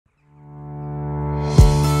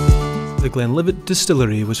The Glenlivet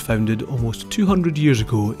distillery was founded almost 200 years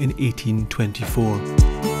ago in 1824.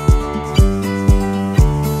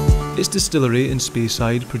 Its distillery in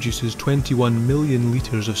Speyside produces 21 million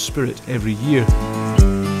litres of spirit every year.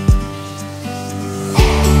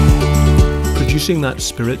 Producing that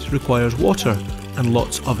spirit requires water, and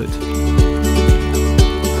lots of it.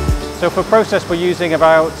 So for process we're using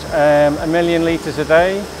about 1 million litres a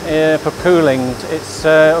day. For cooling it's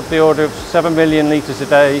of the order of 7 million litres a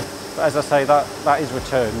day. As I say, that is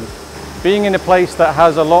returned. Being in a place that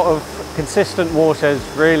has a lot of consistent water is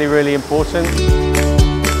really important.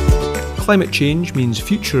 Climate change means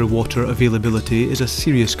future water availability is a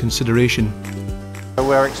serious consideration.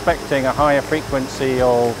 We're expecting a higher frequency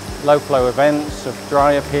of low flow events, of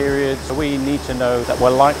drier periods. We need to know that we're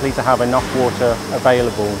likely to have enough water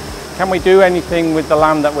available. Can we do anything with the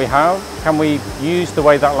land that we have? Can we use the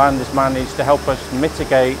way that land is managed to help us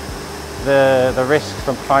mitigate the risks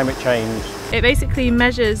from climate change? It basically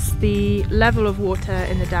measures the level of water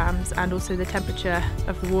in the dams and also the temperature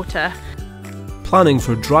of the water. Planning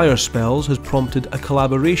for drier spells has prompted a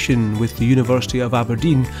collaboration with the University of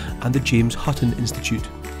Aberdeen and the James Hutton Institute.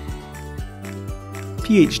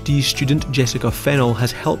 PhD student Jessica Fennell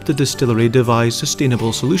has helped the distillery devise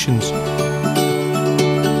sustainable solutions.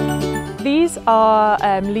 These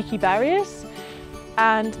are leaky barriers,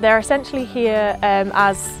 and they're essentially here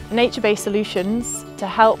as nature-based solutions to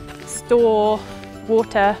help store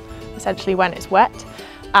water essentially when it's wet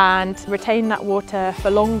and retain that water for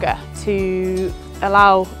longer to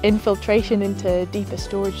allow infiltration into deeper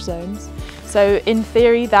storage zones. So in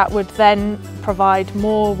theory that would then provide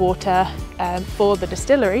more water for the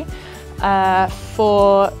distillery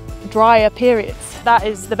for drier periods. That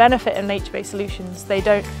is the benefit of nature-based solutions. They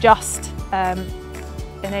don't just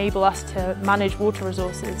enable us to manage water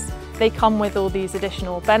resources. They come with all these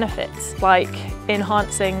additional benefits like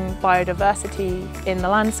enhancing biodiversity in the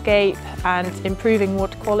landscape and improving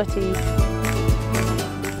water quality.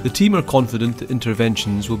 The team are confident that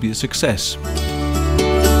interventions will be a success.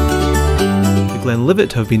 The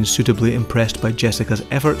Glenlivet have been suitably impressed by Jessica's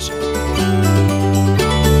efforts.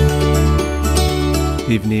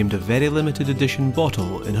 They've named a very limited edition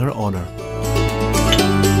bottle in her honour.